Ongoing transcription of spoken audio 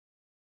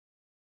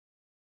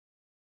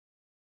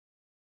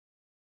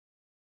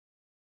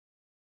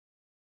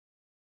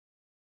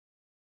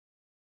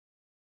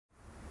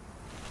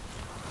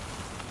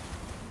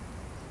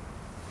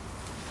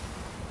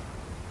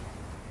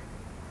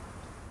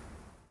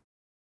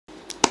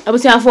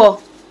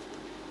abusiafo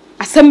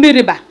asɛm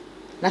riba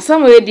na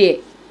somewhere there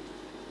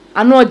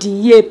ano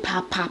din ye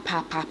pa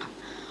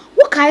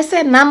wo kai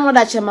say na no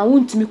da chema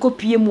wontumi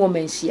kopie mu o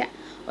manhia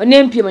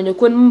onempie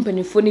manyoko no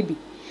mpanifo ne bi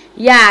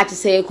ya ati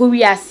say ko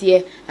wi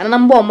ase ana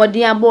mbo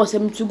omodin abo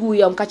sem tugu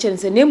ye omka kyen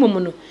say na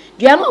emum no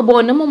dua no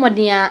obo no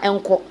momodin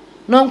enko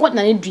no enko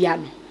na ne dua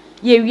no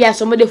ye wi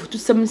ase omode futu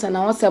sem sana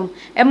wosem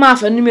e ma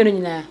afa no mero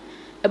nyina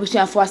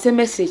abusuafo asem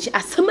message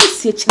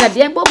na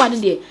de ebo ba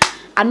de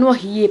ano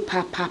hiye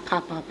pa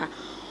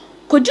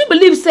could you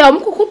believe say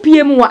omkoko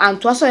pie mu wa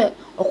Antoa so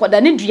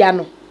okoda ne dua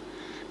no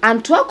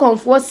Antoa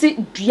konfo se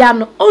dua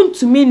no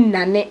ontumi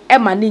nane e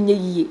ma ne nye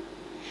yie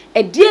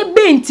e de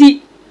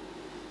benti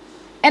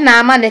e na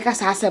ama ne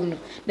kasa asem no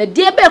na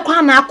de be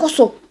kwa na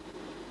akoso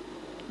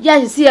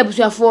ya si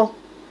abusuafo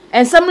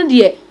ensem no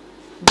de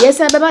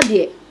se beba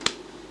de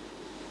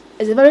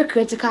is a very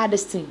critical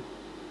thing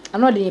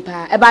ano de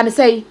pa e ba ne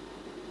say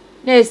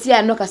na esi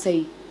ano kasa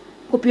yi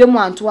kopie mu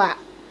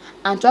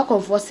Antoa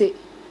konfo se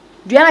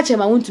dua na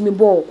chema wontumi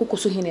bo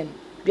kokoso hine no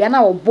dua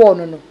na wo bo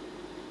no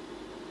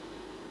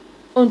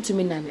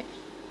ontumi nane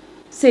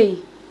sei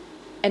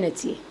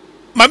enetie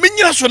mama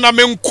nyina so na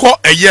menko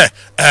eye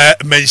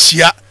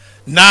manhia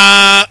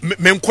na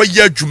menko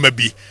ye adwuma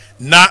bi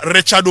na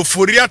Richard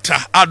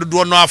Oforiata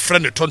adodo no afre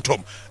ne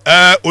tontom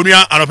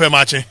onua anope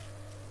maache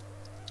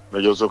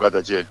mejo so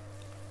katache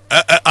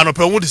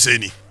anope wo de sei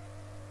ni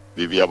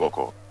bibia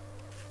boko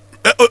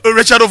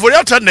Richard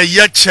Oforiata na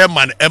ye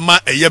chairman ema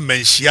eye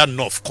manhia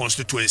North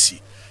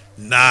constituency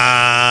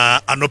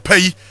na anope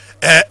yi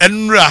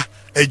enra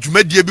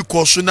adwumadie bi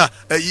koso na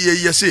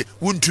ye se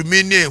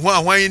wontumi ne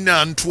hwan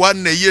na Antoa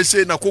na ye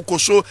se na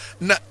kokoso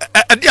na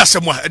ade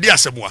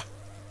asemwa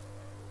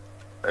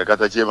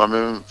katache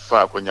mama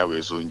fa akonya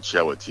we so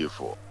nchia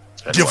watiefo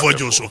tiefo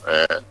joso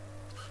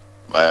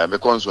me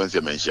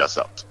constituency manhia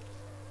south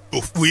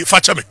we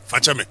facha me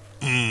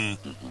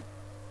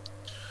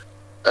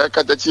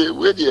katache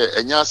we de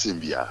enya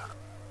asembia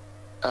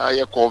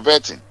ye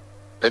converting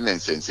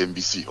ensensem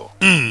bi si ho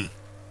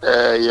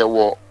ye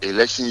wo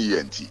election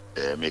year nti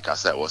make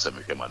asa wo se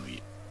mehwe manu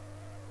yi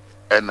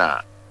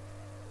na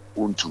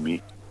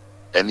wontumi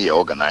ene ye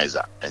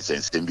organizer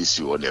ensensem bi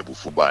si ho na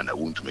ebufu ba na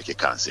wontumi ke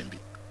cancel bi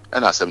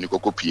na asem ni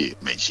kokopie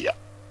manhia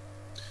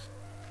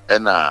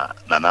na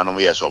nananom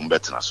ye so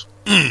mbetena so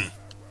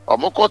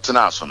omoko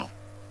tena so no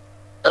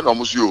na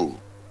omusu yo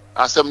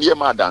asem ye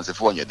ma dance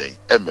fo onye den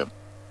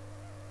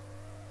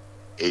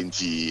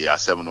enti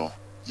asem no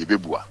ye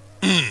bebua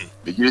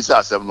the giri say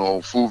asem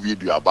no full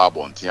video about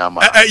bontin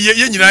ama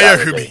ye nyina ya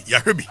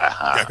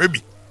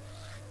hwebi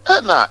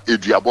na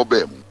eduabo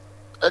ba mu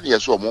ene ye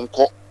so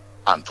omonko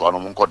Antoa no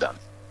monko dan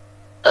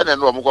ene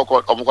no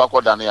omonko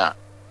akodan ya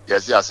ye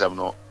say asem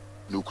no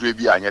nukure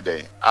bi anye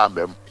den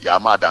amem ya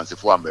ma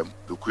dansefo amem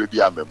nukure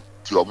bi amem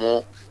ti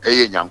omo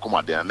eye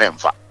nyankoma den na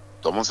emfa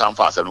to mo san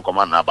fa asem no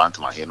koma na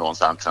bantama he no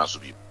san tran so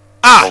bi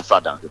on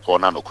fa dansefo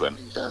na nokure no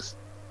yes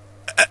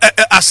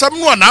asem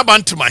no na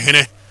bantama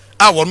hene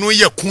a wono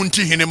ye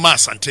kunti hene ma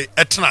asante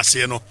etena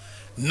ase no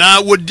na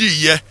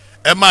wodi ye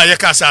e ma ye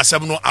ka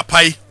asem no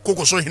apai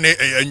kokoso hene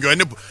enjoy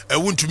ne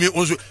wontumi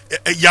onzo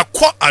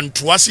yakọ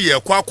Antoa se ye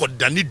kwa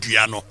akodane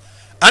dua no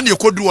ane ye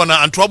kodu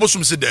wona Antoa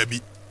bosom se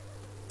dabi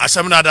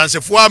asem na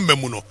dansefo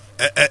amamu no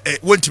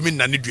wontumi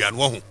nane dua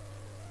no ho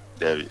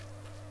dabi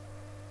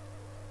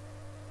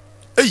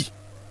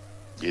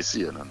yes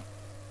ye no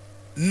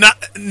na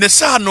ne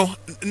sa no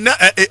na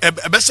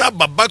ebesa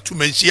back to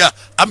manhia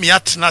amia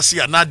tena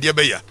se na de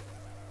be ya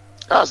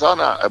sa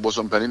na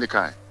bosom panini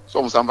kai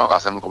so mo samba ka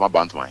asem ko ma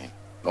bantuma he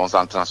no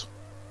san tena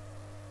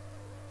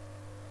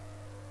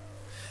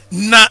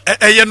na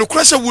eye no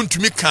kwese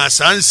wontumi ka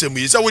sansem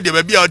yi se wo de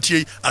ba bia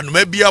otie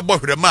anoma bia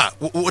bohwerema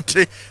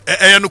wotre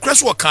eye no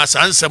kwese wo ka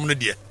sansem no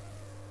de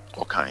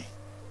okan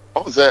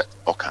onze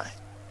okan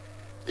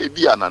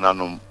ebia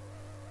nananom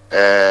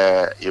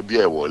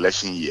ebia wo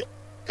election year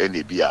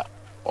ene bia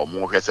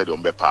omo hwese de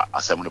ombepa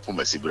asem no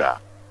pomasibra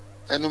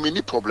enu mi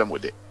ni problem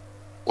with it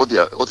o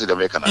de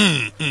America na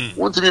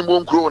wontumi mo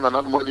nkro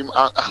nananom nim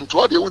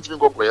Antoa de wontumi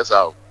nkro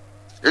yesa o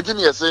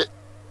entini yese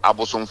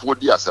abosomfo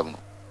di asem no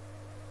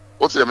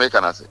o de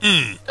America na se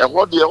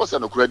ho de o se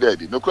no kura da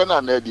di no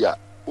kura na di a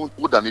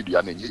wo da ne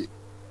dua na nye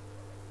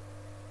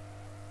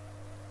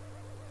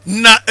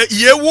na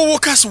ye wo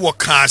kase wo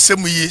ka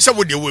asem yi se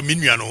wo de wo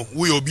minua no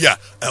wo ye obi a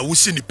wo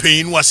si ni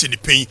pain wo si ni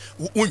pain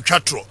wo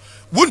ntwatro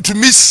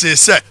wontumi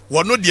se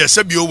wono de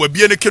ase bi o wa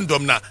bie ne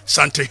kingdom na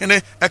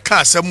santehene e ka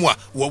asem a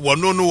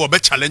wono no wo be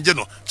challenge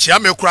no chia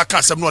me kura ka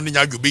asem no ne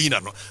nya adwobe yi na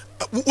no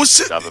wo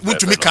se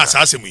wontumi ka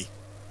asem yi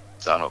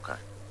sa no kai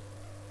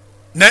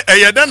na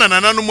eyeda na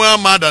nananom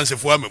ama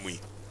dansefo amamu yi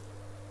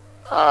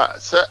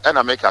se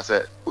ena make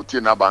ase otie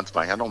na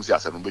bantman ya no msi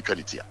asem no betwa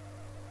ne tia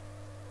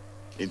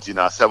enti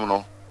na asem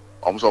no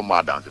omso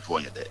ma dansefo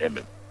onye de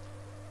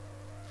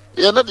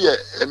ye na de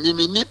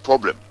mi ni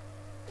problem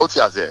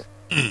otie ase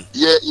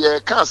ye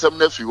kan asem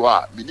na fi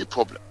wa mi ni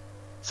problem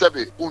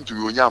sebe untu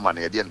yo nyama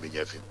na ye de na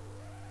menya fi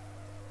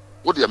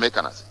wo de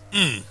make na se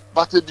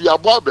but edu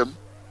abo abem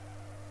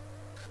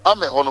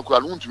ame hono kwa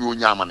untu yo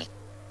nyama ne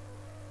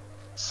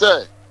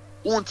Say,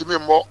 Wontumi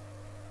mo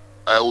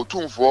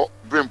otumfo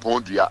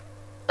brimpon dua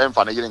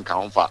emfa na yire nka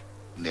honfa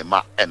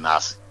nema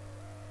enase.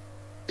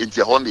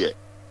 Enti ho ne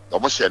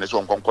omo hye ne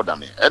so nkonkoda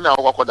ne. E na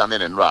okokoda ne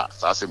nra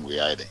sa asem we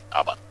aye de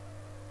aba.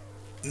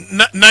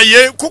 Na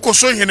ye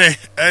kokoso hene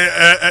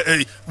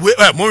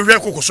mo hwe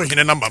kokoso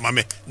hene namba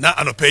mame na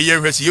anopa ye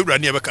hwe se yewura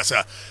ne e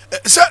bekasa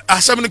se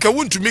asem no ka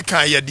Wontumi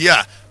kan ye de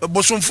a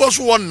bosomfo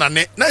so won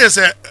nane na ye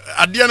se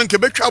ade no nke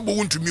betwa bo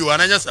Wontumi wa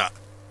na nya sa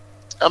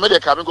Amede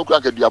ka me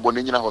kokura ka duabo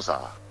ne nyina ho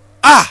sa.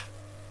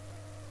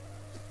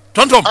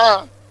 Tontom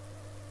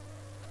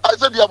I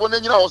said duabo ne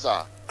nyina ho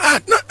sa.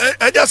 No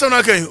e ja so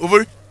na kan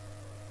over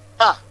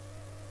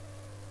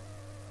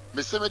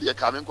me se me de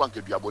ka me nkwa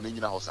ka duabo ne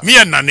nyina ho sa. me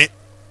ye nane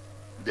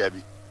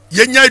Debi.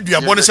 Yenya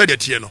duabo ne se de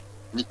tie no.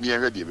 Me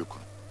enwe de be ku.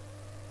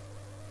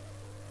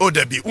 O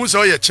debi,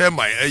 unso ye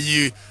chairman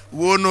ayi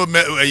wo no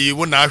ayi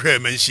wo na ahwe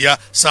manhia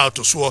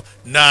south so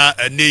na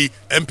nei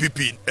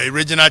MPP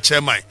regional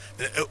chairman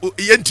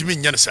ye ntimi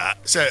nya sa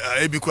se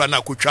ebi ku na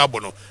akotwa abo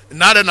no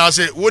na da na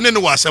se wo ne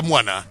no wasam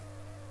ana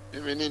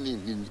Me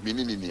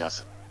ni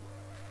asa.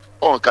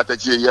 On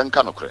katachi ye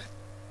nka no kre.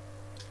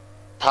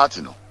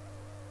 Party no.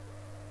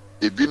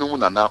 Ebinum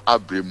na na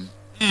abrem.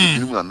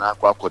 Ebinum na na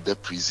akwakoda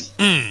prison.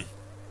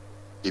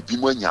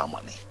 Ebimu anya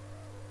amane.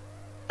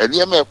 Eni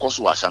eme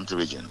ekoso Ashanti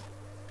region.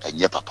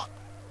 Enye papa.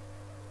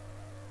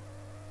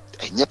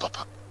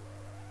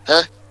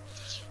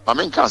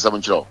 Mama nka asem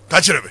nkyerɛ. Ka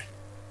kyerɛ me.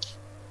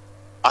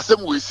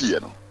 Asem we si ye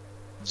no.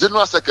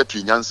 General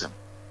Secretary Nyansem.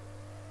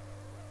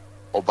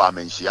 Oba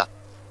menhia.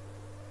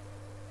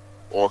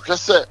 O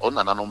hwese o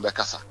Nananom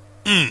bekasa.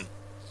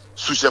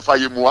 Sushefa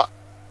yemua.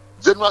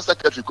 General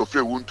Secretary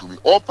Kofre Wontumi.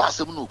 O pa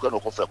asem no kra no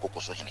Kofre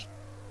kokoso hene.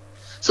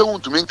 Se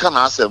Wontumi nka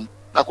na asem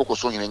na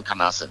kokoso hene nka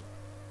na asem.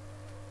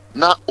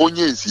 Na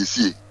onye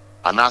nsiesie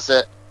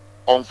anase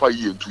onfa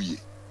yie ntuye.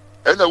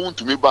 Ena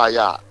Wontumi ba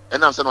ya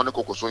enam se no ne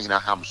kokoso hina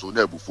ham so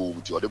na abufo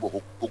mu ti ode bo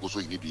kokoso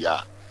hini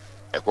bia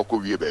ekoko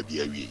wie ba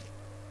bia wie.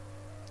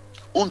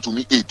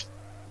 Wontumi aid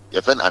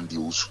ye fen and the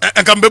usu.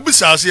 Enka mbebu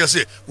sa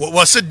se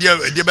wo se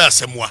de ba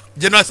asemwa.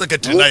 General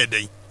Secretary na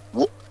yeden.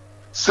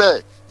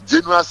 Se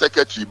General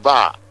Secretary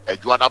ba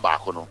adwada ba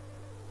ko no.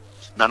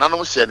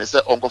 Nananom hye ne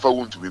se onkofa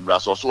Wontumi mra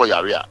so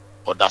yare a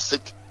oda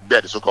sick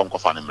bed so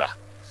onkofa ne mra.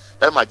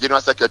 Ema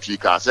General Secretary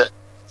ka se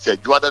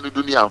adwada no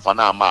dunia amfa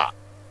na ama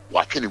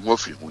watwe ne ho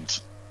afiri ho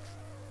nti.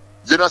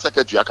 General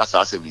Secretary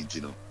akasa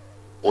 70 no.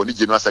 Oni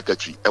General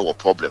Secretary e wo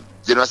problem.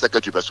 General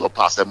Secretary be so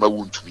pass ma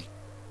Wontumi.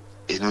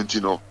 Eno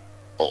nti no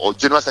o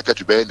General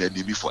Secretary be na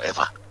enemy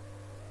forever.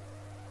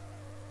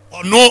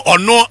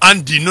 No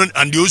Andy no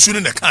and the osu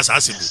ne ka sa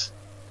asem.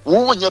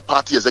 Wo nye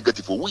party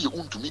executive wo ye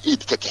Wontumi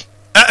aid keke.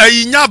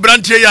 Nya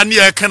brantie ya ne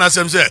ya kana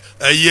asem se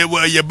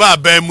ye ba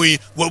ba mu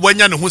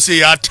wanya ne ho se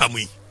ya atam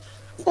yi.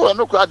 Oh,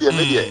 no crowd de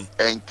me de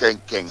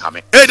enken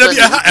hame.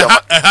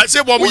 Dabi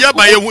se bo mu ya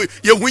ba ye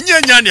hunya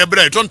nya ne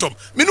bra tontom.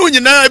 Me no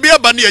nyina bi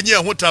aba ne ye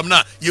ho tam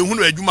na ye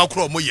hunu adwuma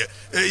kro mo ye.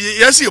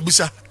 Yes ye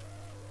busa.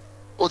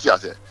 O ti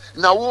ase.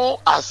 Now wo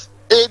as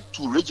aid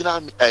to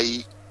regional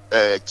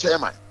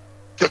chairman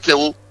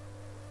kekewo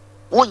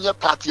wonye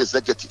party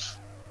executive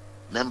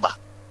member.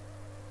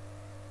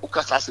 O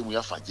ka sa se mu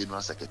ya fa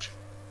general secretary.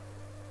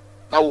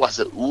 Now was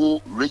a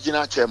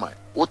regional chairman.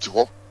 O ti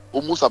ho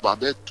almost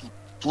about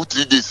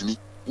 2-3 days ni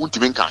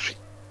Wontumi nka hwe.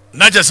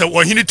 Na je se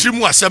wo hini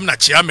trimu asem na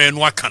chairman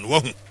no aka no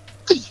hu.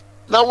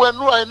 Na when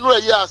no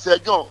ya se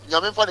John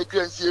nyame fa ne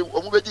kransie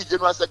omu be di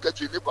general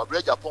secretary ni kwa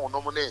Japan no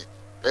mo ne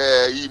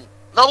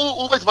na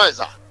wo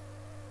betmaiza.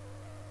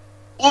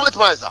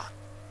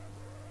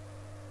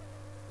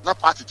 Na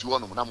party ti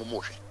wono na mo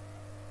hwe.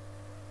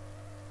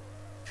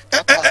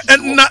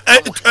 Na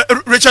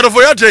Richard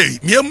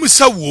Voyade me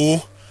amusa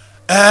wo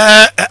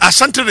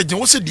Ashanti region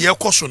wo se de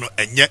ekoso no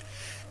enye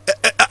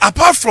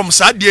apart from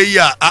sadie yi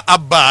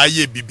aba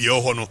aye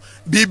bibia ho no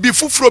bibi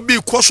fufuro bi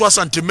koso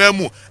Ashanti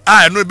mamu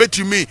no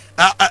betumi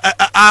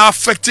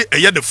affect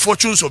the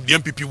fortunes of the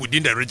MPP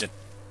within the region.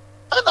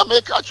 And I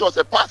make a choice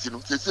a party no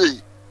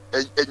say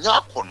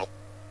enya akono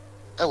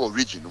e wo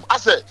region no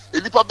ase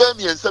enipa ba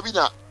mi ensabi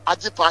na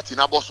age party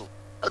na boso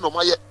e no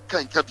ma ye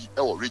kanka bi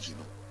e wo region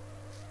no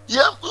ye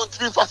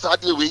Wontumi fa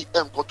sadie we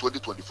enko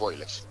 2024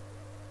 election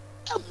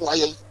mo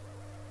aye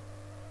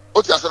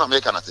o ti ase na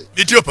make na say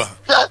Ethiopia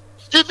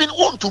even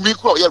Wontumi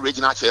call your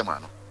regional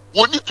chairman.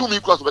 We need to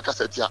make cross Beka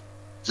Setia,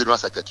 General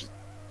Secretary,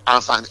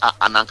 and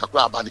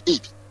Ankakra Bani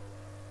 8.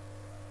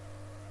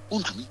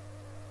 Wontumi.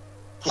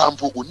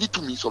 Clampo, we need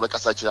to meet Beka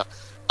Setia,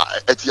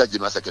 Etia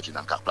General Secretary,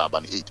 and Ankakra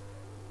Bani 8.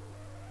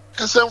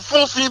 And some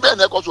full female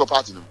and go to a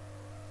party.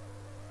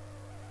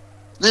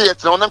 Near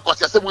Tronam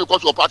Cosia, same way go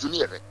to a party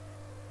near it.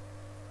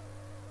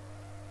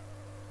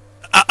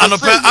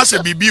 As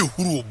a bibi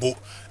hurubo.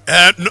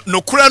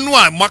 No kura no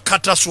a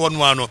makata so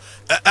no ano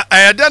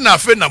ayada na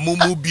afa na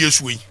mumu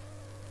biesui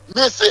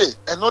me say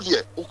eno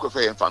de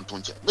ukofe enfanto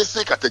nche me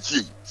say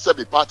katachi say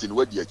be party no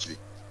wadi akire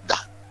da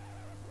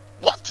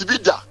what to be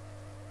da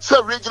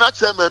say regional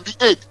chairman be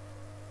aid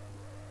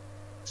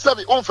say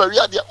be on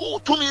faria de o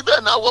to me be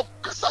na wo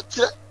kasa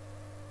kire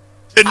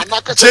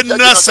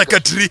General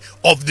Secretary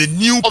of the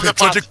new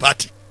Patriotic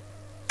Party.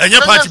 And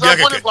your party be a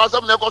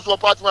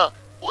party.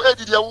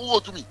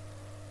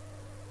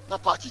 Na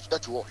party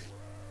that war.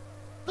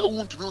 No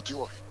want to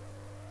know.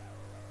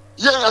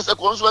 Yeah, as a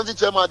constituency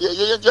chairman,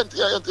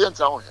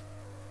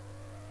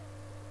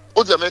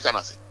 what the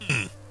American say?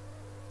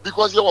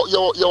 Because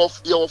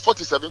you're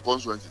 47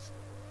 constituencies.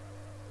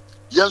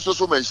 Yes,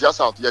 so many years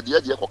out, you're the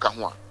idea of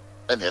Kakamwa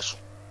and Eso.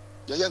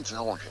 You're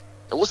entering.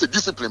 There was a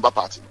discipline by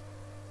party.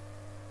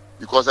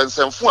 Because then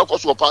some four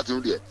across your party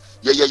there.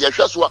 Yeah,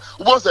 just what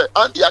was the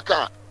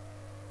Andiaka?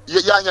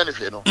 Yeah,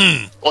 no.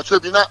 Or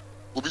Trebina,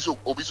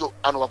 Obiso,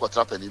 Antoa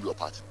trap and in your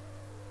party.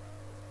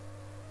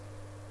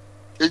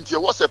 And there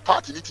was a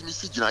party meeting me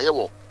sitting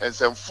and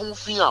some full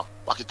fear,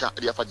 Wakika,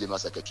 the General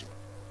Secretary.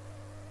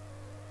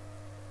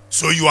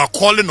 So you are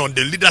calling on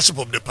the leadership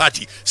of the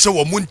party. So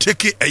we won't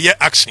take a year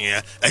action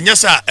here. And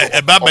yes,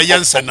 a Baba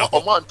Yansen now.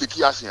 One take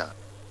action.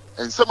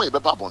 And some of the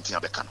Baba Bontia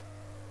Becano.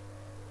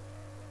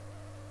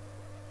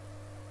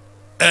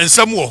 And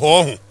some were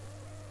home.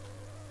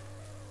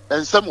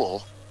 And some were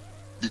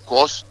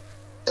because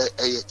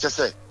just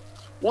say,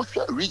 what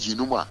region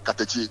no more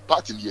Katachi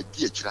party near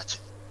dear church.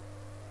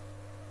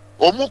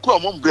 Omuko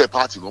among great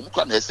party,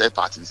 Omuka SA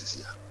party this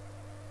year.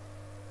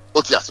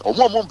 Oh yes, or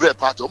more bread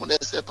party, or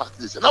SA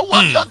party. Now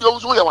one can do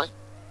so.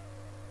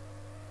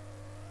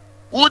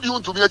 Would you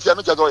want to be a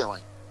chairman?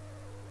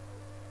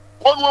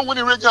 One when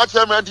you regional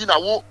chairman dinner,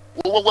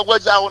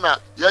 what down?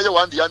 Yeah, you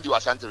want the Andy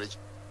was anti-rich.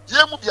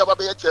 You will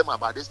be a chairman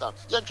by this time.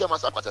 Young chairman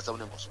at 7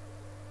 months.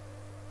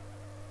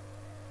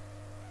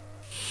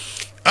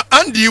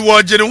 Andy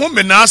was a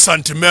woman,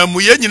 Santimem,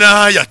 we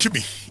yenina to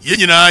me.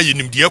 Yenina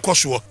in dear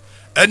Coswo.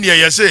 And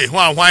yeah, say,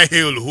 why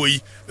hail who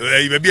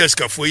maybe a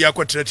scaffold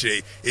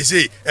yaquatre.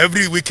 Say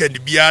every weekend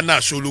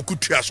Biana so look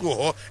to us,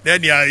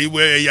 then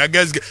ya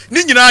guess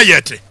Nina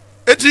yet.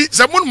 Eti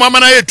someone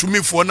mamma to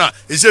me for now,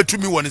 is it to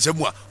me one is a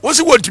more. What's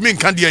it want to mean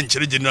Candy and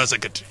General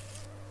Secretary?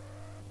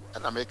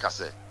 And I make us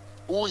say,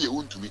 oh, you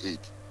want to me aid,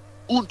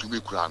 want to me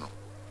crano,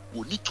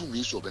 we need to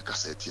me so Becca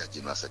said here,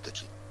 General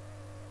Secretary.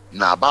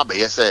 Now, Baba,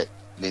 yes, say,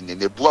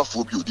 ne bois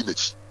for you,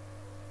 dimage.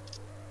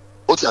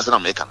 What has an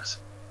American?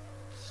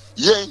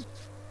 Yea.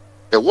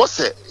 It was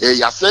a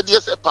said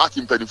yes, a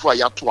party in Penifua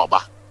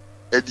Yatuaba,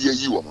 a dear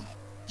you woman,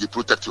 you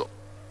protect you.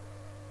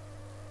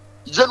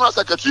 General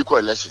Secretary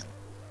coalition,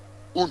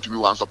 won't be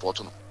one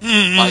support. But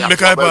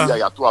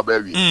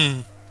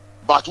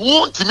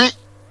won't me,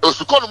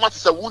 as call what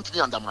is a won't me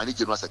under my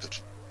General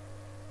Secretary.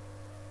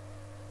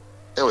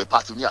 A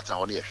party near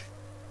town here.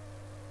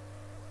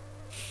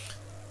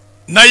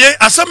 Na ye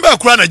asamba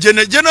akura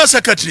general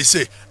secretary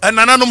say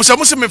Nananom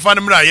samusi me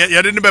fanimra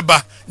ye de ne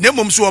beba na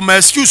mom so ma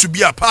excuse bi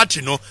a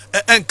party no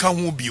enka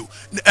ho bio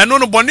eno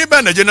no bone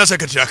ba na general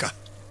secretary aka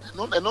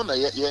no na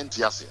ye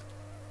entiase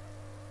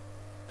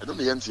eno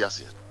na ye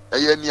entiase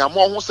ye ni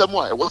amo ho sam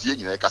a e wo ye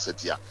nyina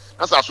kaseti a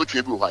na sa so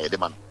twe bi ho a ye de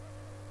ma no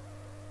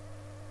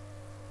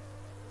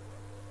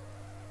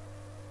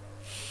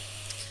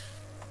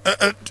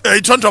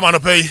Tonto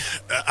pay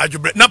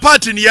ajubre na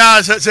party ni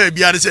ya say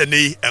bia say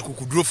nei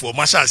akukuduro for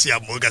mashase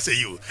amoga say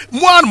you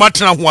mo an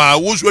matena ho a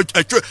wo so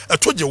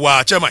atoje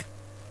wa chairman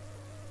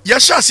ya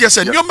shase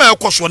say nyoma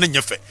ekoso ne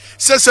nyefe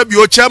say bi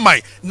o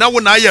chairman na wo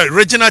na ya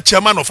regional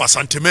chairman of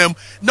Asantemam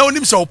na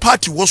onim say o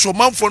party wo so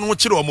manfo no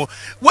kire omo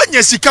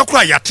wanya sika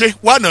kura yate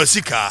wa na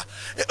sika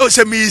o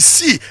say me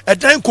si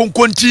edan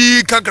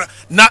konkonti kakra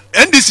na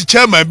NDC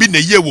chairman bi na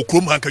ye wo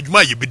krom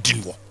hankadwuma ye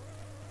bedin wo.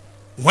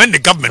 When the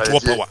government will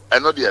power, I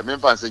know the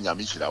Memphis saying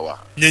Yamishilawa.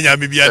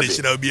 Yami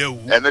Bianishila be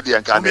and the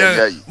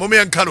Ankara. Mommy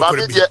and Cano, a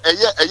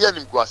year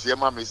in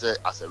Guasiama, may say,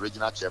 as a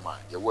regional chairman,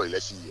 you were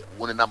election year,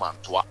 one in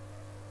Antoa.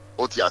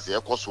 Otias,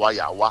 a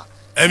Coswayawa.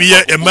 And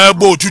yet a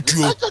marble to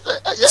two.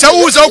 So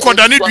who's out on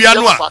the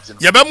Pianoa?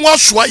 Yabamwa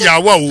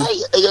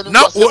Swayawa.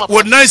 Now,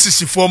 what nice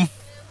is from?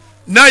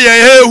 Now,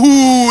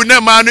 who,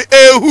 no man,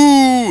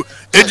 who,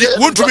 and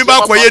won't be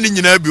back by any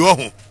in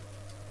Abu.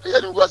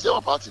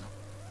 Party.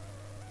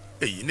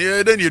 Hey,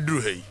 near then you drew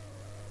hey.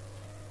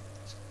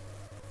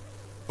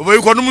 Over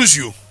you can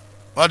you.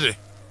 What?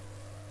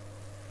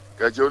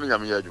 Catch only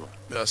Yamia.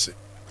 That's it.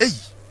 Hey,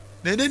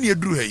 then you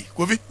drew hey.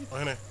 Coffee?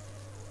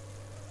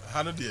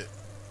 100 years.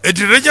 A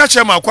director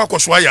chairman Quack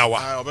was why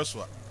our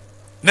Beswa.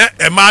 Ne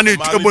a man it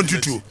about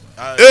to two.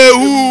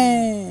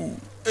 Ehu,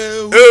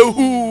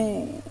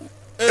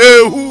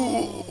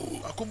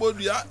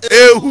 Acobodia,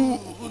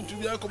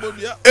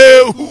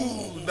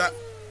 that.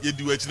 You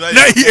do it now.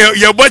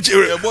 Your budget,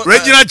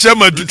 regional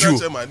chairman to two.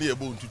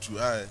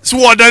 So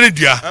what done it,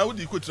 dear? I would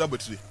you quit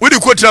laboratory. Would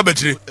you quit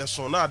laboratory? A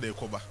sona de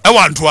coba. I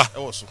want to.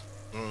 Also,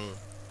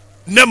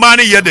 no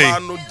money yet. Eh,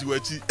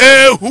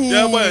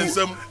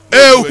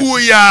 who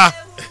ya?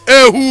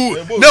 Who?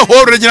 No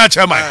whole regional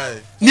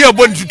chairman. Near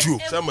one to two.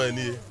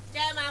 Somebody.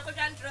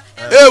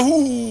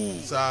 Who?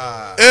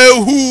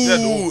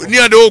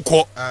 Near the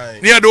Oko.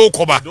 Near the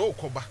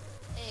Okoba.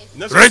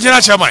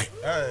 Regional chairman.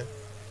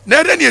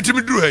 Never near to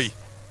me, drew hey.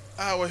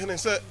 Ah, what he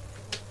said.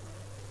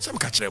 Some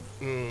catch them.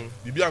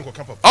 The Bianco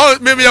Camp. Oh,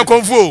 maybe I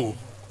come for.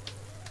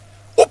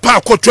 pa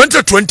ko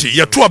 2020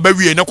 ye to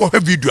abawie na ko hwe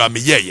video am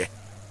yeye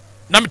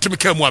na metimi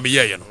ka mu am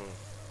yeye no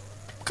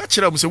ka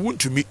kira mu se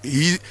Wontumi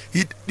he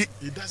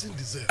doesn't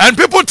deserve. And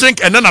people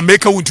think and then I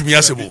make a Wontumi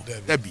asemo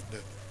that be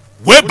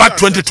way back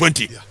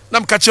 2020 na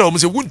me ka kira mu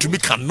se Wontumi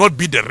cannot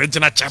be the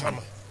regional chairman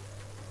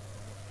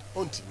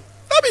Wontumi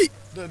that be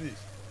that is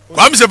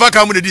Kwame Sefa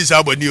come this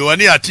aboni o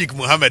ani Atik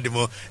Muhammad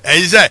mo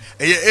he say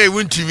hey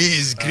Wontumi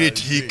is great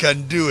he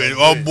can do it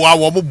oboa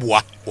wo mo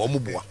boa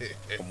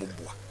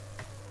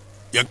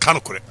yan kan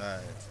kore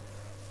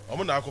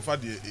omo na akofa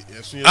de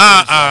esun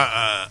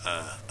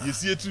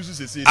yesi etu so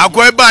sese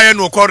akoy ba ye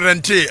no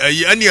korrente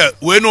ani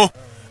we no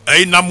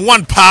nam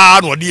 1 pa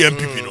no de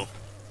MPP no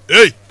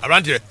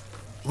arante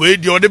we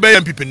de ode be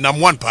MPP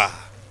nam 1 pa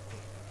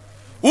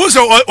who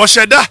so o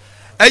sheda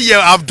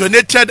I've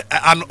donated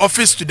an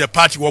office to the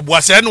party.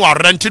 Was no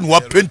renting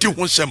or painting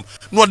him.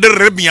 No the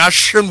rebbe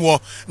ashen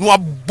no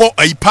bought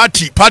a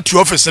party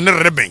office and a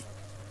rebbe.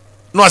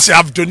 No, I say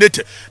I've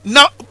donated.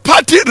 Now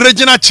party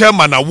regional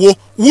chairman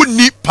would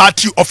need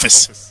party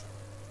office.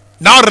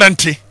 Now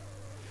renting.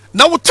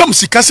 Now Tom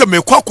Sikasa me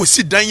kwako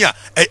sit down here.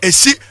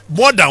 See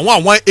more than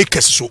 1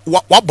 acres so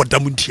what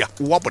bodamuntia.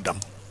 What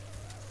bodam.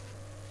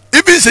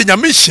 Even say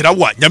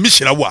nyamishirawa.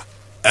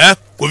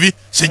 Kovi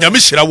say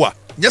nyamishirawa.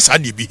 Yes, I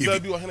need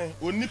behave.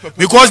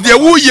 Because the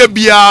woo ye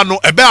biano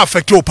a bear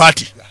affect your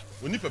party.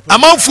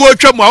 Among 4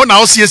 tram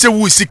now see as a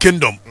woo see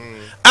kingdom.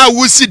 I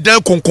will sit down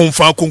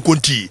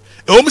conconti.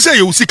 Almost say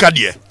you see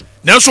cadia.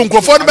 Nelson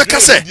Crawford back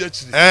say,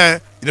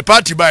 in the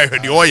party by her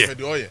the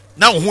oil.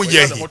 Now who ye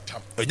a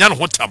young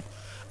hot tam.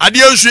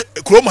 Adios,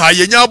 Chrome high,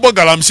 yan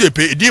bogalam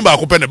sepe, a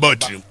dimba open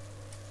about you.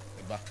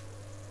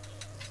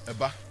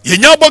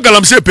 Yenya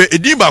bogalam sepe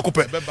edimba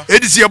akopɛ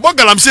edisi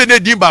bogalam se na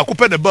edimba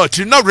akopɛ na ba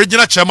tri na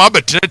regional chairman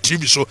ba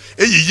TV so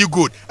eyi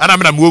good ana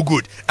me na mo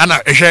good ana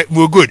ehwɛ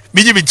mo good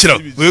minyi bi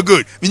nkyerɛ mo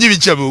good minyi bi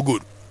nkyerɛ mo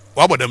good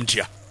wa bodam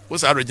tia wo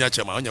sa regional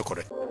chairman onya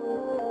kore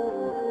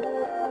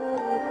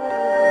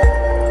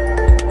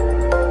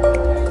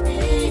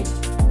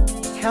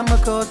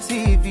Chemical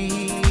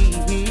TV,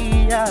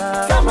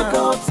 yeah.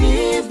 Chemical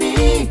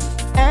TV,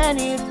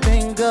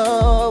 anything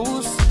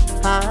goes.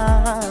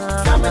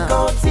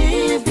 Chemical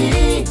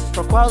TV,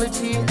 for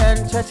quality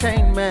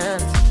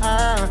entertainment.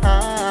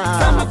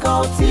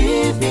 Chemical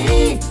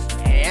TV,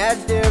 at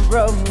the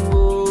room.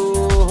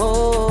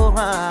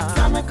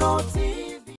 Chemical TV.